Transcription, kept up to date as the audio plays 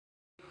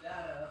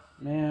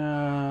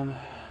Man,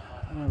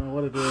 I don't know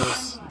what it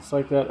is. It's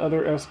like that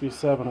other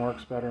SB7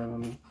 works better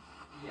than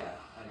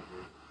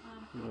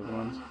the other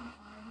ones.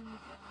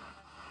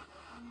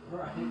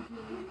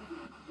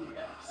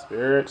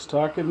 Spirits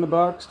talking the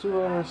box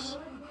to us.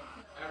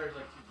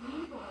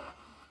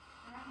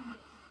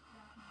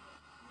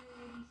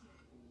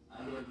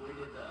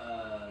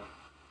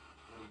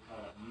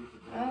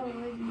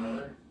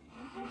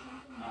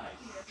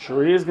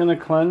 Cherie's gonna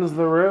cleanse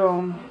the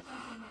room.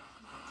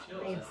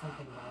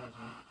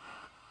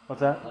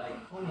 What's that?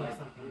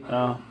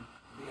 Oh.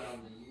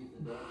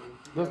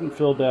 Doesn't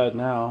feel bad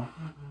now.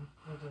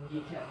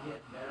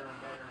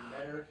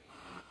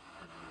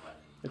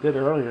 It did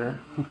earlier.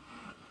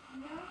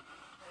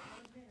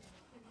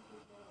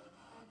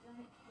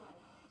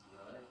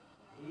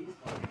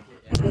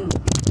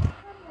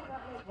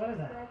 What is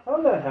that? How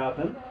did that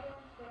happen?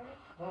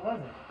 What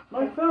was it?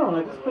 My phone.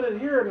 I just put it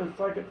here and it's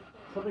like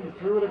something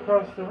threw it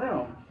across the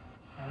room.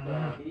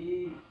 When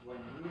he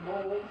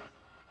molds,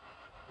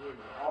 his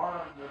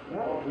arm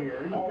That was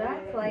weird.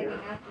 That's lighting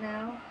up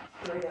now.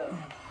 straight up.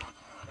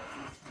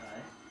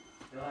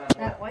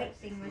 That white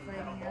thing was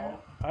lighting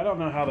up. I don't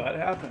know how that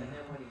happened. And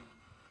then when he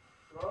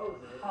throws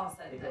it, Paul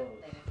said it that goes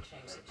they didn't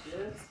change the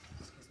this.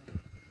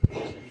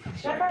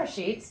 Check our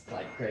sheets.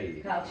 Like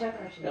crazy. Kyle, check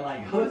our sheets. They're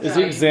like, Is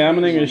he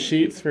examining his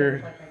sheets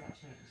for...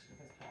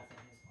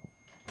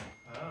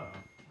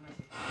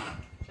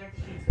 check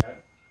the sheets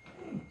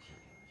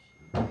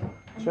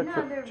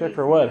out. Check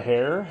for what?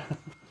 Hair?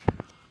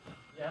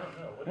 Yeah, I don't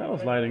know. What That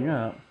was lighting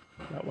up.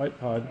 That white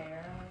pod.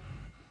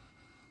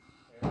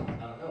 I don't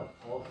know.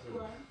 Paul says,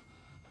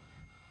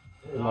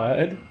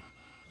 Blood?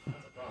 That's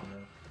a problem,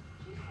 man.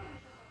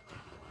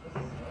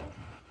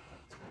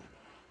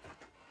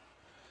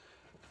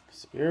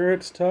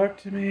 Spirits, talk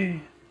to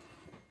me.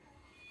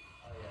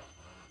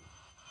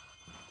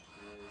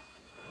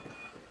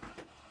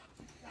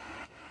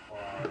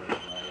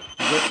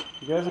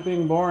 You guys are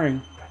being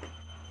boring.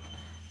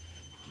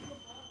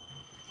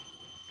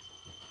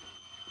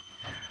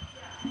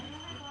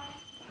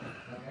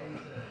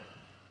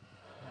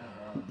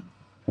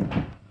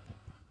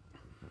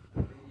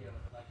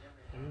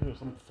 There's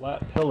some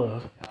flat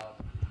pillows.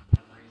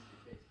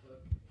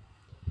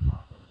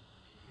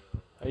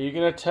 Are you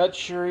gonna touch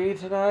Cherie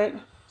tonight,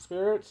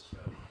 spirits?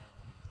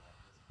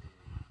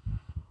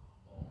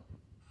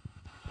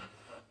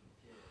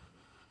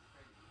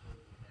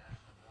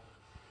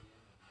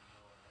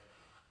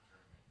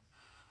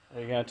 Are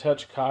you gonna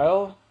touch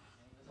Kyle?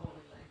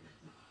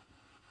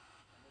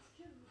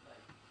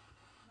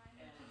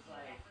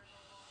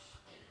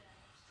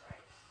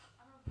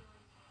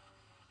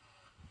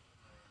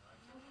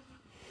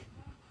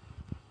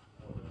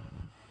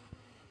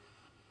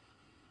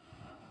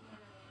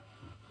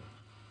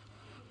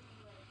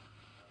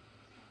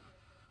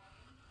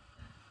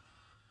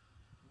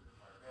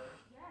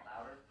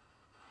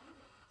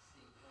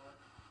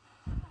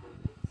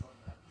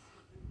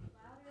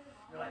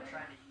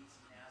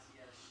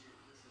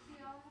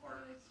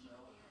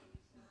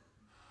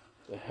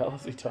 The hell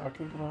is he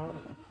talking about?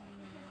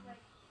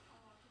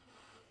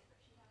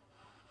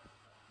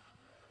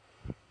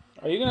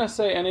 Are you going to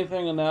say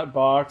anything in that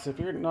box? If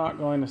you're not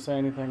going to say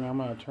anything, I'm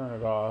going to turn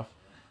it off.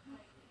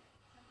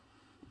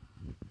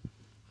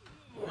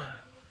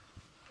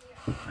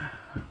 Damn,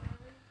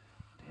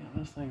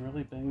 this thing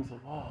really bangs the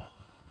wall.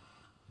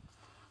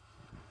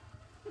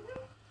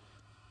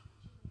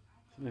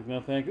 Somebody's going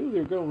to think, ooh,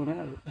 they're going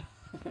at it.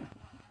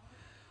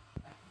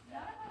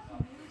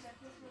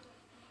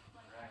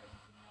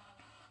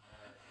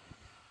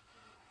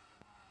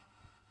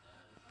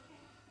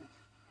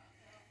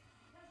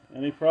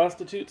 Any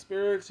prostitute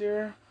spirits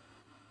here?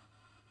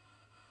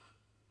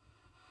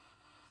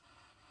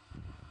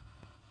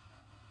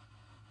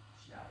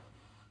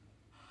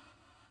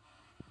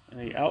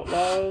 Any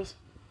outlaws?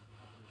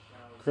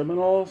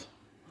 Criminals?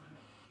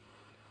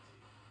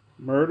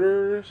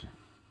 Murderers?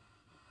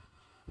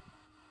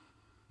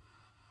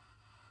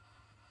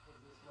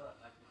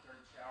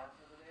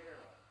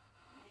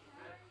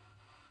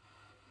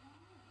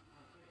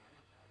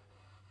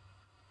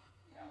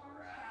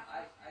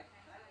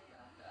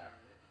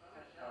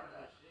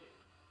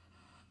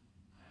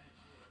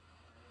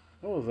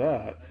 What was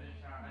that?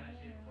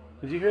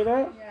 Did you hear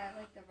that? Yeah,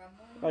 like the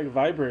rumbling. Like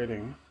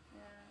vibrating.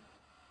 Yeah.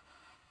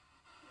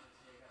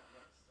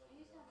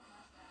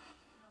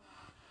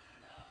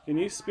 Can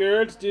you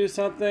spirits do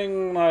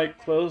something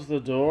like close the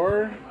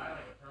door?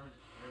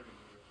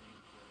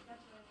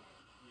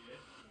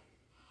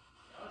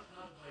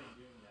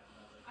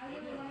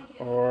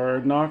 Or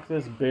knock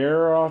this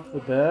bear off the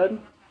bed?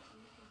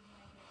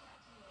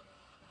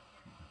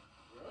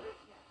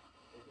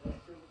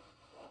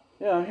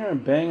 Yeah, I'm hearing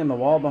banging the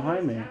wall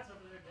behind me.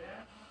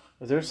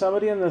 Is there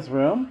somebody in this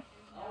room?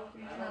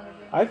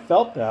 I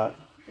felt that.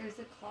 There's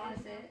a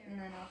closet and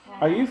then a hall.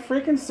 Are you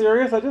freaking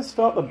serious? I just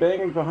felt the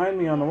banging behind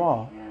me on the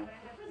wall. Yeah.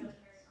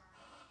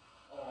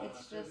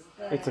 It's just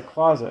the... It's a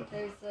closet.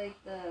 There's like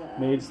the...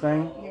 Maid's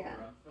thing? Yeah.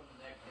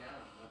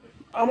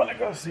 I'm gonna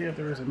go see if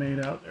there's a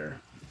maid out there.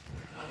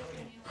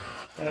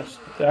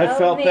 I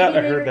felt maybe that.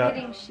 I they heard were that.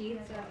 getting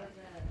sheets out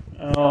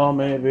of the. Oh,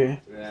 maybe.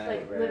 Right,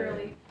 Like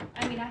literally.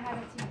 I mean, I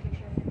haven't seen a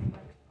picture of him,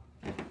 but.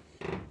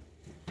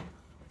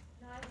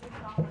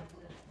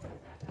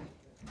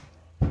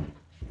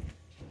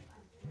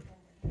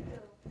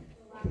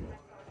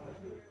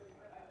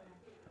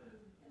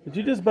 Did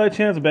you just by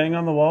chance bang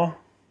on the wall?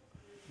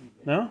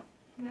 No?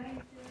 I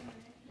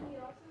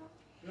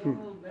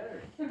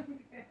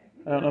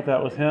don't know if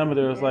that was him, but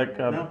there was like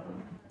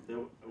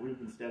We've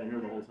been standing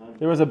here the whole time.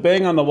 there was a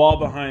bang on the wall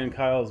behind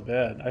Kyle's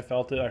bed. I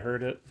felt it. I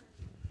heard it.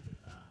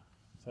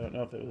 So I don't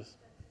know if it was.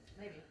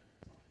 Maybe.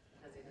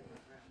 Because he didn't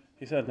room.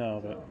 He said no,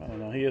 but I don't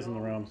know. He is in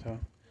the room, so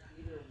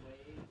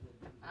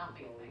I don't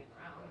think he's hanging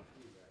around.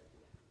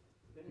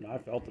 no, I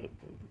felt it.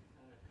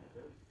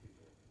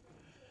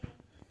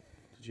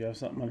 Did you have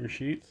something on your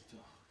sheets?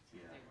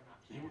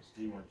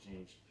 They weren't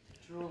changed.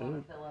 Drool on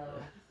the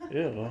pillow.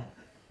 Ew.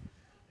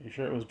 You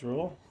sure it was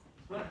drool?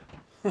 Yeah.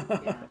 New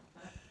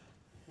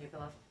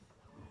pillow.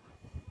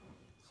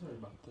 Sorry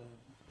about that.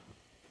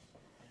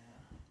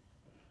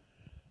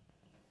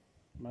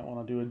 Might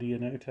want to do a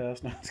DNA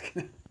test. No, I was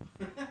kidding.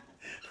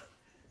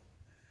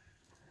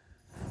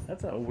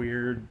 That's a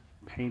weird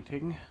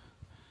painting.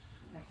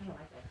 I kind of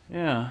like it.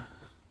 Yeah.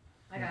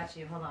 I got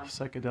you. Hold on.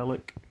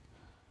 Psychedelic.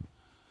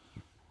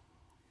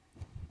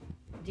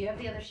 Do you have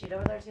the other sheet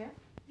over there too?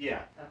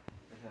 Yeah. Oh. I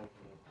have.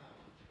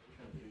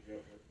 Trying to figure out what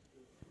it is.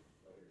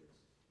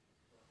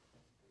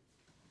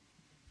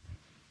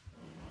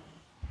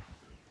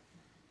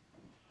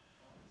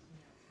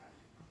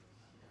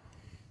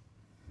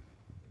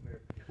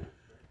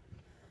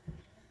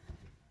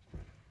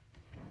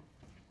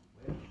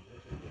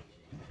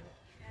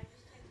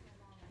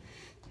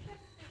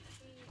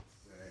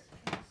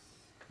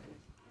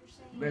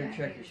 Better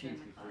check your sheets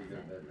before you go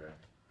to bed, right?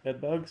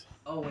 Head bugs?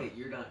 Oh wait,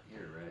 you're not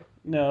here, right?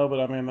 No, but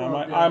I mean, Well,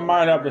 I no,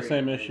 might have the right,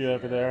 same right, issue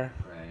over yeah, there.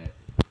 Right.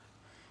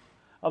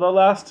 Although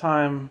last two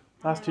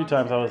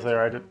times I was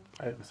there, I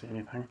didn't see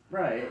anything.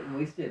 Right, and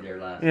we stayed there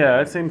last Yeah, time.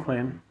 it seemed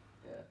clean.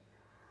 Yeah.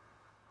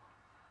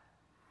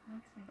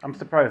 I'm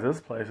surprised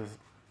this place is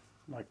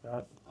like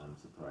that. I'm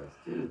surprised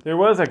too. There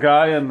was a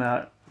guy in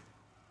that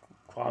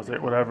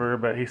closet, whatever,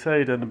 but he said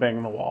he didn't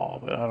bang the wall,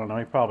 but I don't know,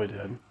 he probably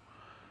did.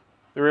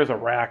 There is a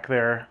rack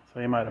there, so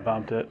he might have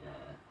bumped it.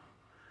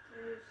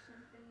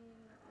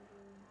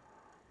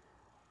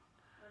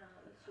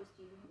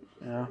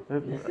 Yeah,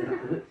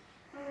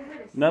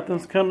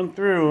 nothing's coming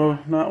through,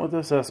 not with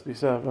this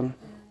SB7.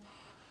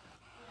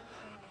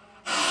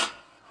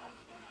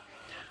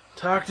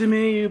 Talk to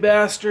me, you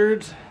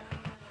bastards.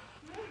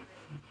 Can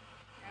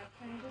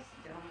I just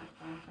sit on my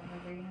phone from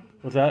over here?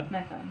 What's that?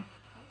 My phone.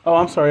 Oh,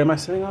 I'm sorry, am I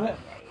sitting on it?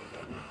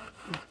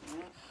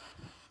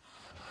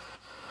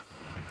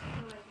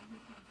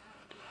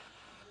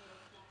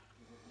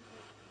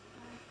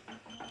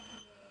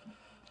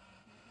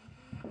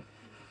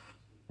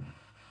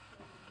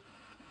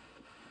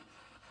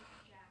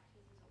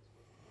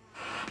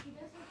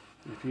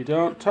 If you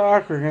don't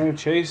talk, we're going to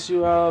chase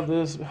you out of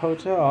this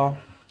hotel.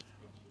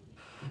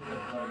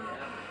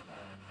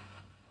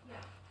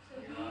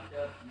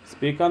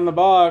 Speak on the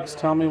box.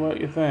 Tell me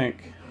what you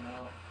think.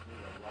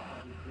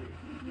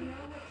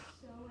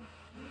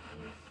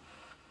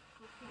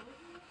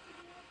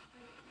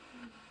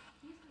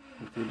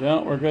 If you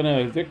don't, we're going to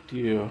evict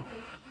you.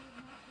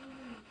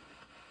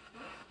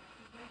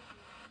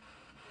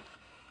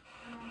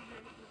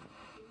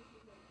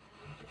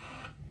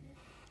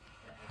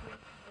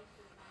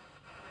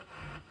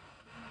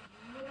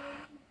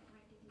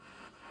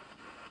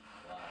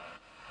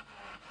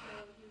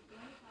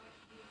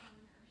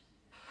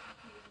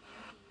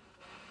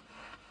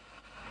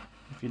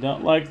 If you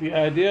don't like the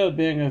idea of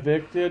being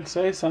evicted,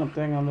 say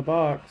something on the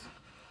box.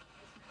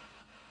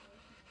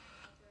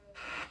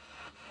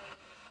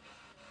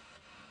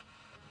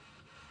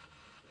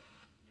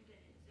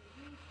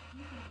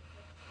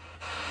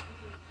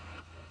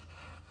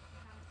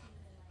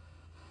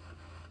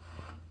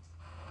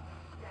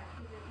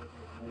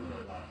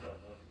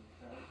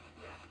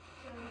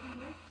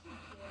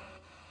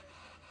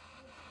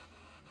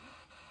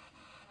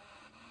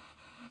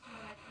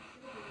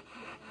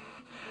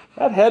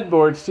 That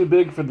headboard's too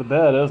big for the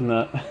bed, isn't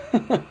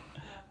it?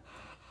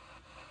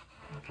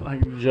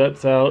 Like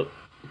juts out.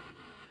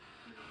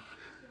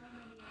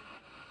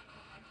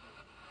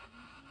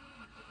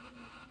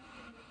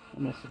 It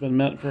must have been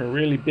meant for a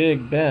really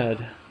big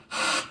bed.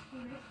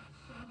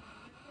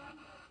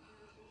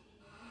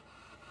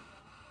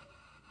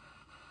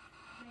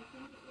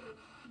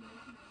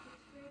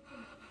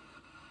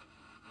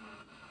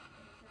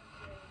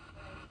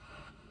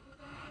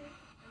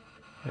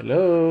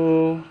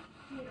 Hello?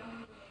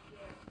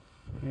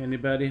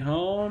 Anybody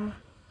home?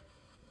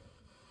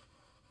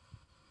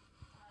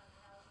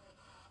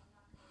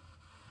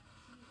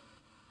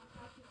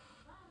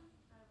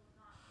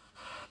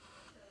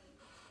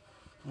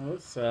 Oh,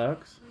 it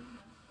sucks.